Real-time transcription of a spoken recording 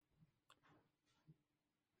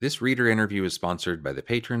This reader interview is sponsored by the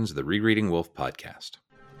patrons of the Rereading Wolf podcast.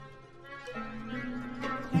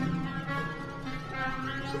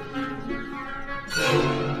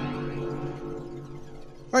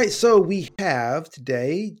 All right, so we have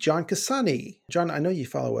today John Casani. John, I know you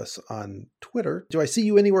follow us on Twitter. Do I see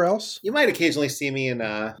you anywhere else? You might occasionally see me in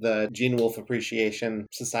the Gene Wolfe Appreciation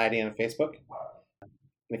Society on Facebook,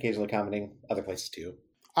 and occasionally commenting other places too.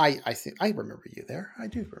 I remember you there. I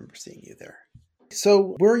do remember seeing you there.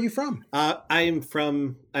 So where are you from? I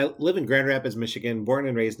live in Grand Rapids, Michigan, born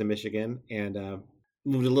and raised in Michigan, and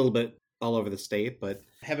moved a little bit all over the state, but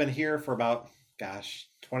have been here for about,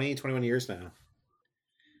 21 years now.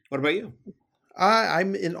 What about you?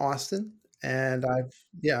 I'm in Austin, and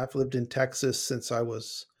I've lived in Texas since I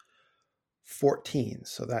was 14.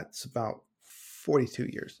 So that's about 42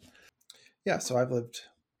 years. Yeah, so I've lived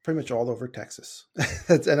pretty much all over Texas.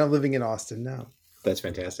 And I'm living in Austin now. That's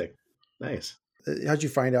fantastic. Nice. How'd you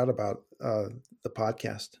find out about the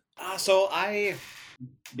podcast? So I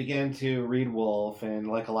began to read Wolfe, and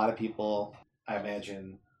like a lot of people, I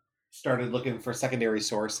imagine, started looking for secondary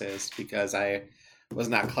sources because I was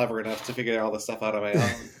not clever enough to figure all this stuff out on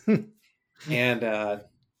my own. And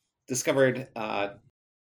discovered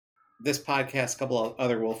this podcast, a couple of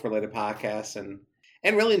other Wolfe-related podcasts, and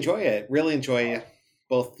really enjoy it. Really enjoy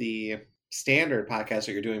both the standard podcasts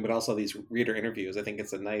that you're doing, but also these reader interviews. I think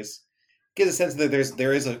it's gives a sense that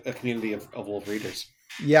there is a community of Wolfe readers.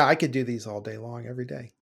 Yeah, I could do these all day long, every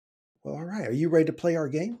day. Well, all right. Are you ready to play our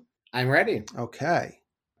game? I'm ready. Okay.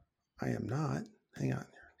 I am not. Hang on.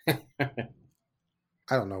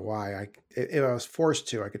 I don't know why. If I was forced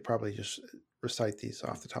to, I could probably just recite these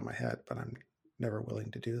off the top of my head, but I'm never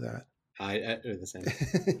willing to do that. I do the same.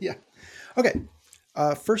 Yeah. Okay.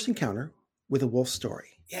 First encounter with a wolf story.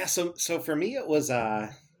 Yeah. So for me, it was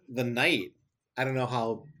The Night. I don't know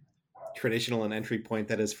how traditional an entry point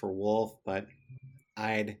that is for Wolfe, but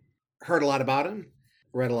I'd heard a lot about him,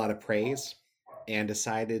 read a lot of praise, and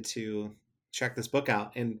decided to check this book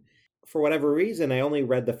out. And for whatever reason, I only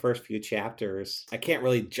read the first few chapters. I can't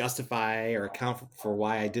really justify or account for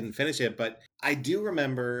why I didn't finish it, but I do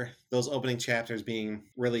remember those opening chapters being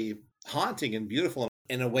really haunting and beautiful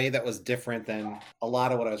in a way that was different than a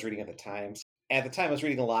lot of what I was reading at the time. At the time, I was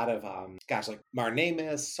reading a lot of, like Martin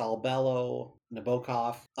Amis, Saul Bellow,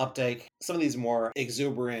 Nabokov, Updike, some of these more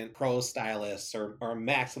exuberant prose stylists or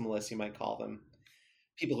maximalists, you might call them.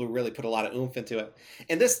 People who really put a lot of oomph into it.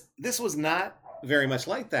 And this was not very much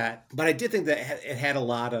like that, but I did think that it had a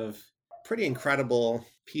lot of pretty incredible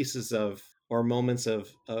pieces or moments of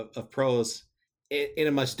prose in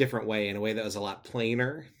a much different way, in a way that was a lot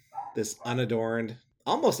plainer, this unadorned,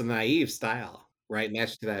 almost a naive style, right?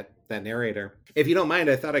 Matched to that narrator. If you don't mind,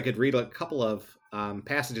 I thought I could read a couple of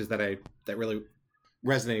passages that really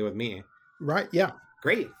resonated with me. Right. Yeah.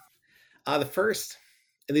 Great. The first,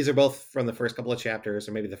 and these are both from the first couple of chapters,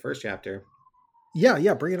 or maybe the first chapter.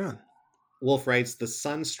 Yeah. Bring it on. Wolfe writes, "The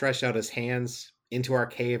sun stretched out his hands into our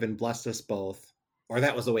cave and blessed us both, or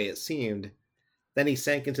that was the way it seemed. Then he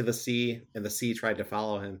sank into the sea, and the sea tried to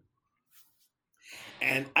follow him."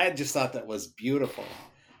 And I just thought that was beautiful.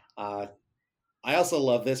 I also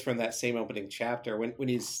love this from that same opening chapter when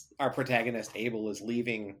our protagonist Abel is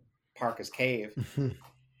leaving Parka's cave. He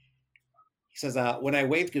says, "When I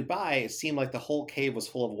waved goodbye, it seemed like the whole cave was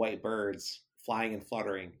full of white birds flying and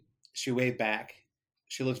fluttering. She waved back.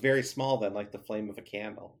 She looked very small then, like the flame of a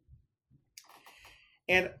candle."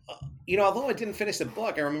 And, although I didn't finish the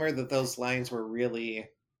book, I remember that those lines were really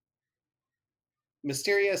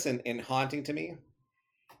mysterious and haunting to me.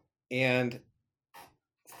 And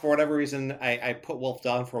for whatever reason, I put Wolfe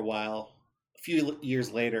down for a while. A few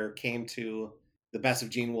years later, came to The Best of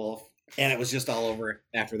Gene Wolfe, and it was just all over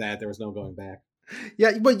after that. There was no going back.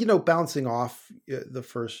 Yeah, but bouncing off the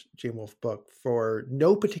first Gene Wolfe book for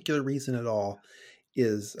no particular reason at all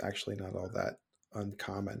is actually not all that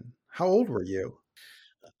uncommon. How old were you?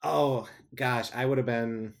 Oh, gosh. I would have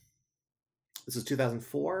been, this is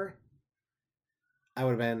 2004. I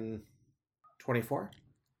would have been 24.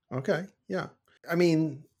 Okay. Yeah. I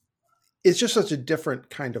mean, it's just such a different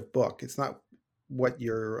kind of book. It's not what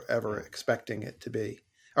you're ever expecting it to be,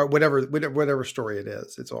 or whatever story it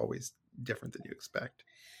is. It's always different than you expect.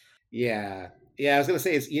 Yeah. I was going to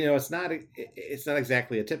say, it's not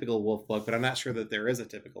exactly a typical Wolfe book, but I'm not sure that there is a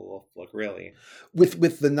typical Wolfe book, really.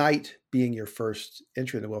 With The Night being your first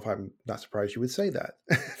entry in the Wolfe, I'm not surprised you would say that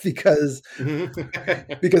because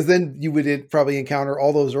then you would probably encounter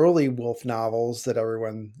all those early Wolfe novels that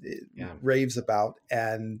everyone raves about,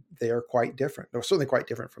 and they are quite different. They're certainly quite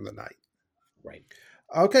different from The Night. Right.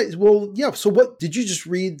 Okay, well, yeah. So, what did you just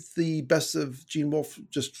read the best of Gene Wolfe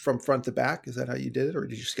just from front to back? Is that how you did it, or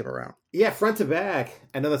did you skip around? Yeah, front to back.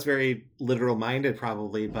 I know that's very literal minded,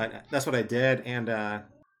 probably, but that's what I did. And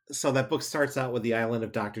so that book starts out with the Island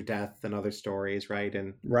of Dr. Death and other stories, right?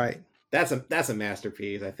 And Right. that's a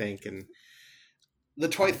masterpiece, I think. And the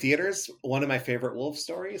Toy Theater's one of my favorite Wolf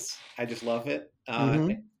stories. I just love it.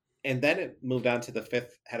 Mm-hmm. And then it moved on to the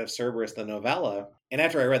Fifth Head of Cerberus, the novella. And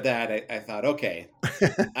after I read that, I thought, okay,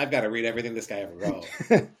 I've got to read everything this guy ever wrote.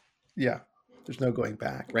 Yeah, there's no going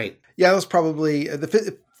back. Right. Yeah, that was probably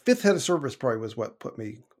the fifth Head of Cerberus. Probably was what put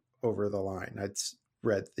me over the line.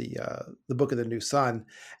 Read the Book of the New Sun,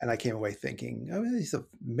 and I came away thinking, oh, he's an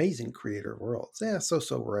amazing creator of worlds. Yeah, so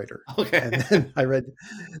writer. Okay. And then I read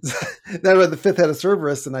the Fifth Head of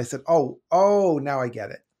Cerberus, and I said, oh, now I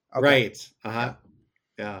get it. Okay. Right. Uh-huh.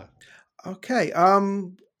 Yeah. Okay.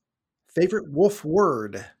 Favorite wolf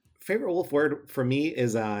word? Favorite Wolf word for me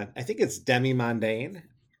is I think it's demi-mondaine,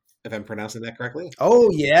 if I'm pronouncing that correctly.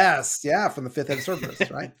 Oh, yes. Yeah, from the Fifth Head of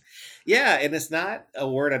Cerberus, right? Yeah, and it's not a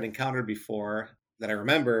word I'd encountered before that I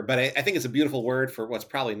remember, but I think it's a beautiful word for what's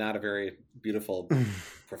probably not a very beautiful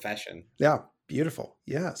profession. Yeah, beautiful.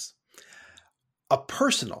 Yes. A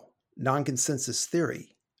personal non-consensus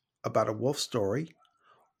theory about a wolf story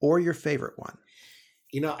or your favorite one?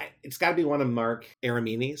 It's got to be one of Mark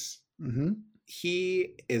Aramini's. Mm-hmm.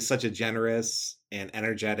 He is such a generous and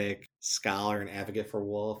energetic scholar and advocate for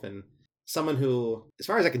Wolf, and someone who, as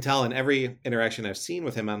far as I can tell, in every interaction I've seen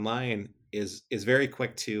with him online, is very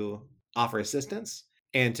quick to offer assistance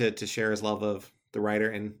and to share his love of the writer.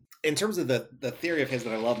 And in terms of the theory of his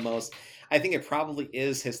that I love most, I think it probably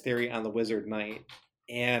is his theory on the Wizard Knight,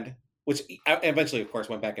 and which I eventually, of course,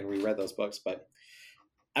 went back and reread those books, but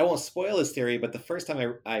I won't spoil his theory. But the first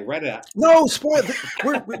time I read it, No, spoil.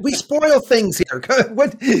 We spoil things here.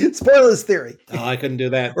 Spoil his theory. oh, I couldn't do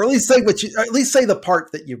that. Or at least say the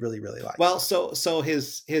part that you really, really like. Well, so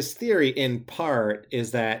his theory in part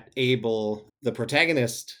is that Abel, the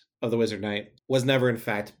protagonist of The Wizard Knight, was never in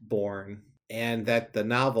fact born, and that the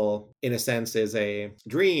novel, in a sense, is a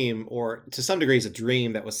dream, or to some degree is a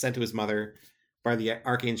dream that was sent to his mother by the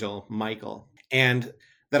archangel Michael, and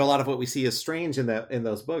that a lot of what we see as strange in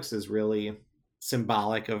those books is really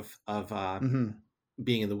symbolic of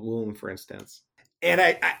being in the womb, for instance. And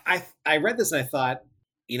I read this and I thought,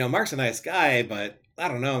 Mark's a nice guy, but I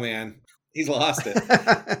don't know, man, he's lost it.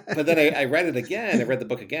 But then I read it again. I read the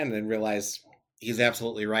book again and realized he's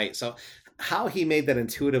absolutely right. So how he made that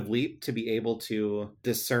intuitive leap to be able to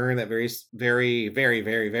discern that very, very, very,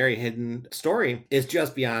 very, very hidden story is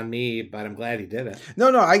just beyond me, but I'm glad he did it.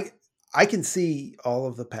 No, I can see all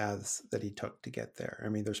of the paths that he took to get there. I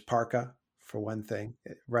mean, there's Parka for one thing,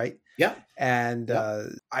 right? Yeah. And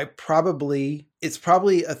it's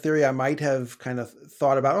probably a theory I might have kind of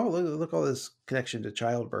thought about. Oh, look all this connection to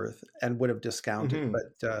childbirth, and would have discounted.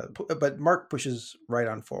 Mm-hmm. But Mark pushes right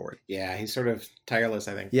on forward. Yeah, he's sort of tireless,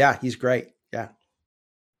 I think. Yeah, he's great. Yeah.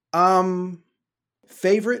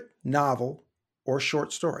 Favorite novel or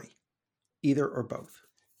short story, either or both?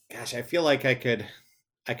 Gosh, I feel like I could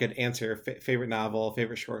answer favorite novel,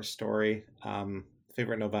 favorite short story,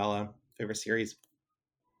 favorite novella, favorite series.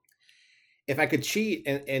 If I could cheat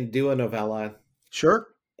and do a novella, sure,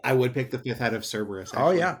 I would pick The Fifth Head of Cerberus.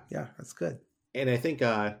 Actually. Oh yeah, that's good. And I think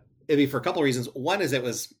it'd be for a couple of reasons. One is it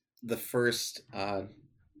was the first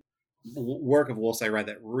work of Wolfe's I read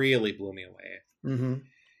that really blew me away. Mm-hmm.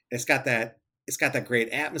 It's got that great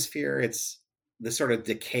atmosphere. It's this sort of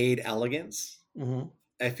decayed elegance. Mm-hmm.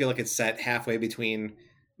 I feel like it's set halfway between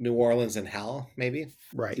New Orleans and hell, maybe.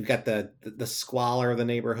 Right. You've got the squalor of the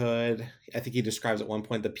neighborhood. I think he describes at one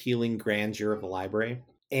point the peeling grandeur of the library.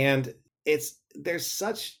 And there's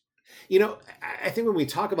such, I think when we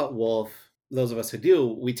talk about Wolfe, those of us who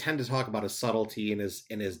do, we tend to talk about his subtlety and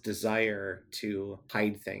his desire to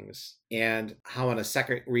hide things, and how on a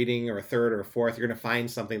second reading or a third or a fourth, you're going to find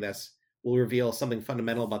something will reveal something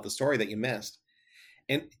fundamental about the story that you missed.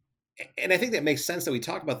 And I think that makes sense that we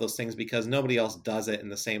talk about those things because nobody else does it in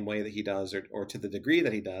the same way that he does, or to the degree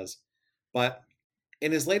that he does. But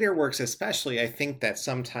in his later works especially, I think that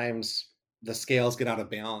sometimes the scales get out of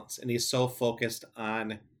balance, and he's so focused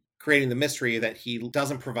on creating the mystery that he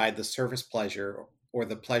doesn't provide the surface pleasure or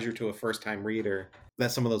the pleasure to a first-time reader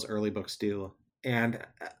that some of those early books do. And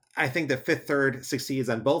I think that Fifth Third succeeds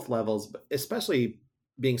on both levels, but especially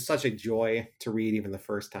being such a joy to read even the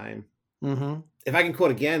first time. Mm-hmm. If I can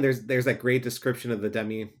quote again, there's that great description of the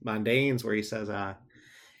demi-mondaines where he says,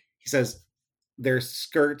 their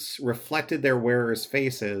skirts reflected their wearers'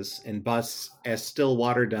 faces and busts as still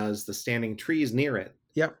water does the standing trees near it.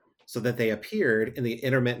 Yep. so that they appeared in the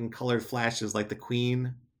intermittent colored flashes like the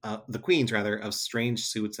queens rather, of strange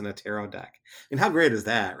suits in a tarot deck. And how great is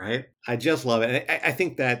that, right? I just love it. And I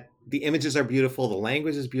think that the images are beautiful, the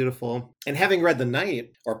language is beautiful. And having read The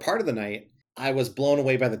Knight, or part of The Knight, I was blown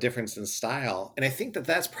away by the difference in style. And I think that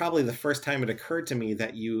that's probably the first time it occurred to me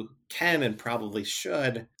that you can and probably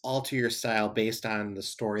should alter your style based on the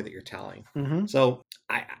story that you're telling. Mm-hmm. So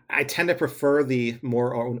I tend to prefer the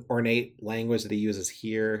more ornate language that he uses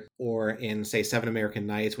here, or in, say, Seven American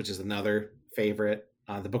Nights, which is another favorite,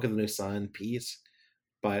 The Book of the New Sun, Peace.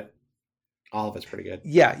 But all of it's pretty good.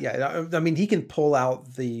 Yeah. I mean, he can pull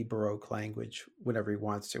out the Baroque language whenever he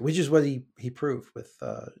wants to, which is what he proved with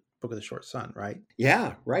Book of the Short Sun, right?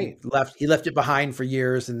 Yeah, right. He left it behind for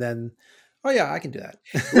years, and then, oh yeah, I can do that.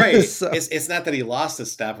 Right. So, it's not that he lost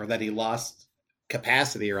his stuff or that he lost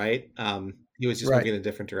capacity, right? He was just moving in a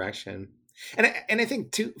different direction. And I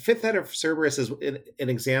think too, Fifth Head of Cerberus is an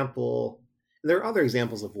example. There are other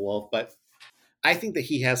examples of Woolf, but I think that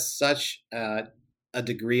he has such a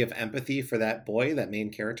degree of empathy for that boy, that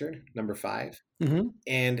main character, number 5. mm-hmm.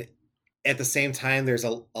 And at the same time, there's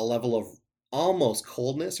a level of almost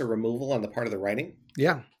coldness or removal on the part of the writing.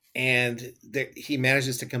 Yeah. And he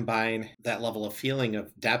manages to combine that level of feeling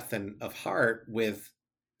of depth and of heart with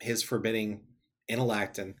his forbidding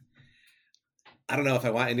intellect. And I don't know if I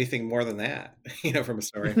want anything more than that, from a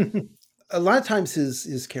story. A lot of times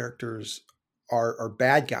his characters are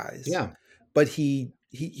bad guys. Yeah. But he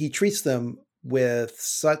treats them with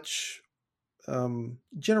such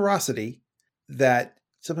generosity that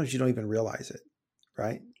sometimes you don't even realize it,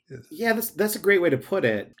 right? Yeah, that's a great way to put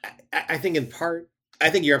it. I think in part, I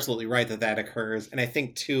think you're absolutely right that occurs. And I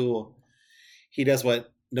think too, he does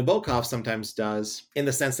what Nabokov sometimes does, in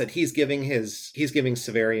the sense that he's giving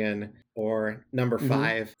Severian, or number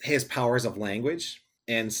 5, his powers of language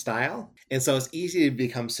and style. And so it's easy to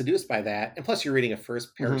become seduced by that. And plus you're reading a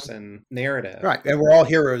first person narrative. Right. And we're all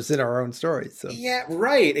heroes in our own stories. So. Yeah,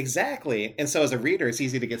 right. Exactly. And so as a reader, it's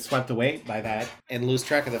easy to get swept away by that and lose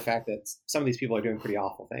track of the fact that some of these people are doing pretty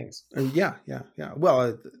awful things. Yeah.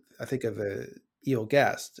 Well, I think of Eel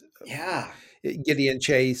Guest. Yeah. Gideon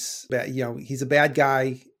Chase, he's a bad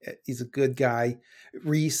guy. He's a good guy.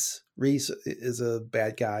 Reese is a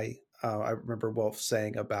bad guy. I remember Woolf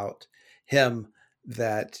saying about him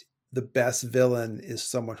that the best villain is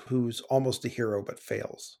someone who's almost a hero but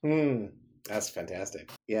fails. That's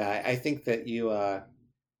fantastic. Yeah, I think that you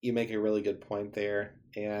make a really good point there.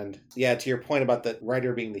 And yeah, to your point about the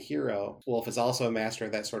writer being the hero, Woolf is also a master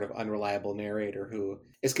of that sort of unreliable narrator who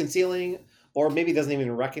is concealing, or maybe doesn't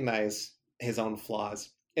even recognize, his own flaws.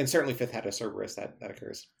 And certainly Fifth Head of Cerberus, that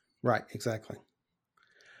occurs. Right, exactly.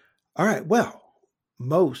 All right, well,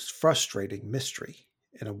 most frustrating mystery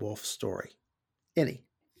in a Woolf story. Any?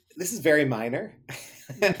 This is very minor.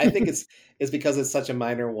 I think it's because it's such a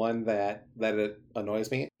minor one that it annoys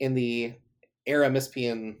me. In the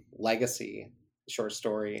Aramispian Legacy short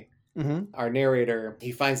story, our narrator,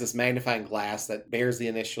 he finds this magnifying glass that bears the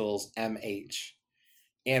initials MH.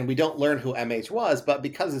 And we don't learn who MH was, but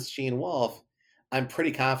because it's Gene Wolfe, I'm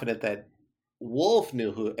pretty confident that Wolfe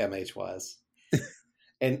knew who MH was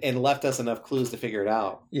and left us enough clues to figure it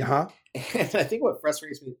out. Yeah. And I think what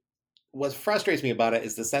frustrates me about it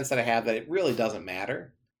is the sense that I have that it really doesn't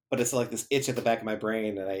matter, but it's like this itch at the back of my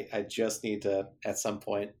brain, and I just need to, at some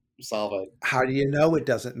point, solve it. How do you know it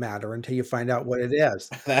doesn't matter until you find out what it is?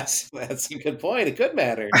 That's a good point. It could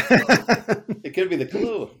matter. It could be the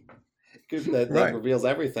clue. That reveals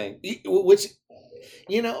everything. Which,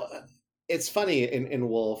 it's funny in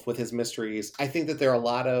Woolf with his mysteries. I think that there are a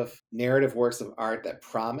lot of narrative works of art that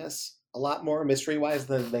promise a lot more mystery-wise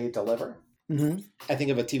than they deliver. I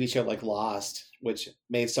think of a TV show like Lost, which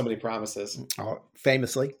made so many promises. Oh,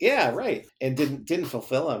 famously. Yeah, right. And didn't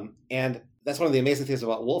fulfill them. And that's one of the amazing things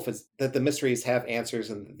about Woolf, is that the mysteries have answers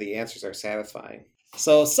and the answers are satisfying.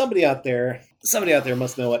 So somebody out there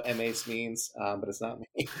must know what MH means, but it's not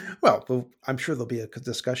me. Well, I'm sure there'll be a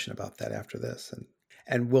discussion about that after this,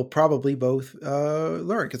 and we'll probably both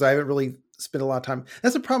learn, because I haven't really spent a lot of time.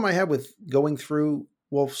 That's the problem I have with going through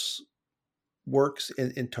Woolf's works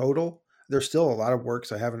in total. There's still a lot of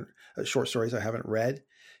works short stories I haven't read,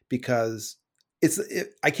 because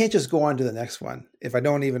I can't just go on to the next one if I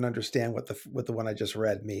don't even understand what the one I just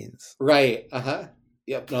read means. Right.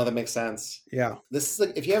 Yep. No, that makes sense. Yeah. This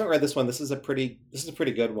is if you haven't read this one, this is a pretty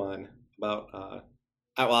good one about.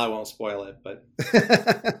 I won't spoil it, but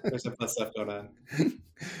there's some fun stuff going on.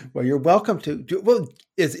 Well, you're welcome to do. Well,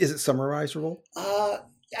 is it summarizable?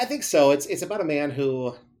 I think so. It's about a man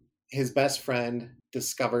who his best friend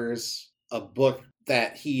discovers a book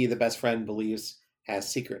that the best friend, believes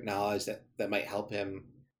has secret knowledge that might help him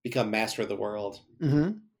become master of the world.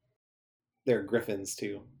 Mm-hmm. They're griffins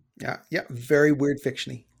too. Yeah. Very weird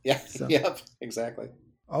fictiony. Yeah. So. Yep. Exactly.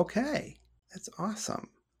 Okay, that's awesome.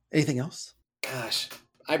 Anything else? Gosh,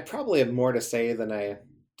 I probably have more to say than I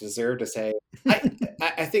deserve to say.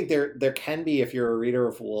 I think there can be, if you're a reader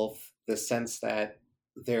of Wolf, the sense that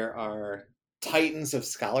there are titans of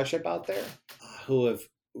scholarship out there who have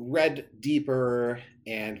read deeper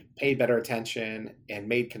and paid better attention and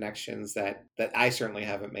made connections that I certainly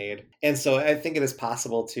haven't made. And so I think it is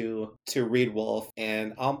possible to read Wolf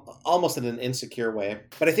and almost in an insecure way.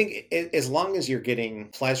 But I think as long as you're getting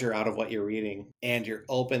pleasure out of what you're reading and you're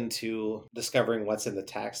open to discovering what's in the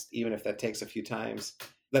text, even if that takes a few times,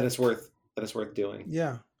 then it's worth doing.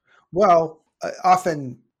 Yeah. Well,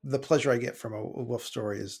 often the pleasure I get from a Wolf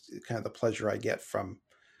story is kind of the pleasure I get from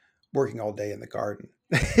working all day in the garden.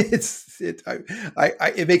 It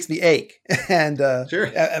makes me ache, and Sure.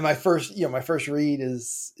 And my first read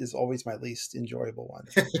is always my least enjoyable one,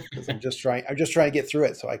 because I'm just trying to get through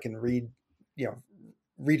it so I can read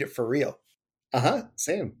it for real.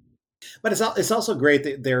 Same. But it's also great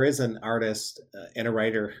that there is an artist and a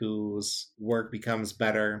writer whose work becomes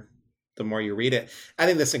better the more you read it. I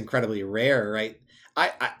think that's incredibly rare, right?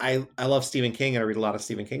 I love Stephen King, and I read a lot of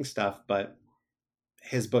Stephen King stuff, but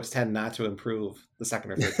his books tend not to improve the second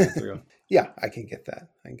or third time through. Yeah, I can get that.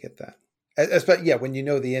 Especially, when you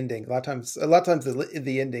know the ending. A lot of times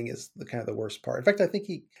the ending is the kind of the worst part. In fact, I think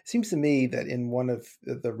it seems to me that in one of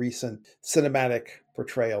the recent cinematic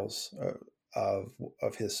portrayals of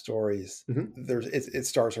his stories, it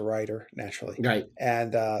stars a writer naturally, right?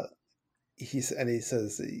 And he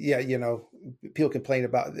says, people complain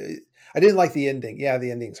about I didn't like the ending. Yeah, the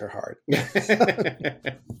endings are hard.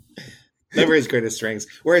 Never his greatest strengths.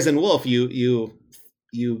 Whereas in Wolf, you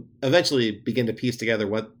eventually begin to piece together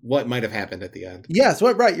what might have happened at the end. Yeah, so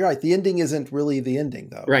right, you're right. The ending isn't really the ending,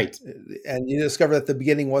 though. Right. And you discover that the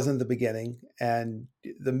beginning wasn't the beginning, and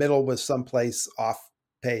the middle was someplace off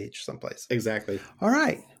page, someplace. Exactly. All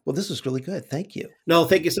right. Well, this was really good. Thank you. No,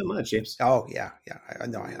 thank you so much, James. Oh, yeah. I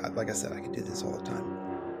know. Like I said, I can do this all the time.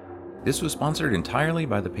 This was sponsored entirely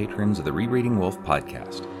by the patrons of the Rereading Wolf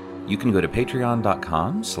podcast. You can go to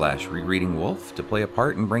patreon.com/rereadingwolf to play a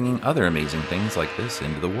part in bringing other amazing things like this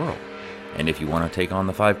into the world. And if you want to take on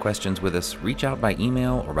the 5 questions with us, reach out by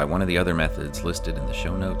email or by one of the other methods listed in the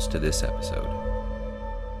show notes to this episode.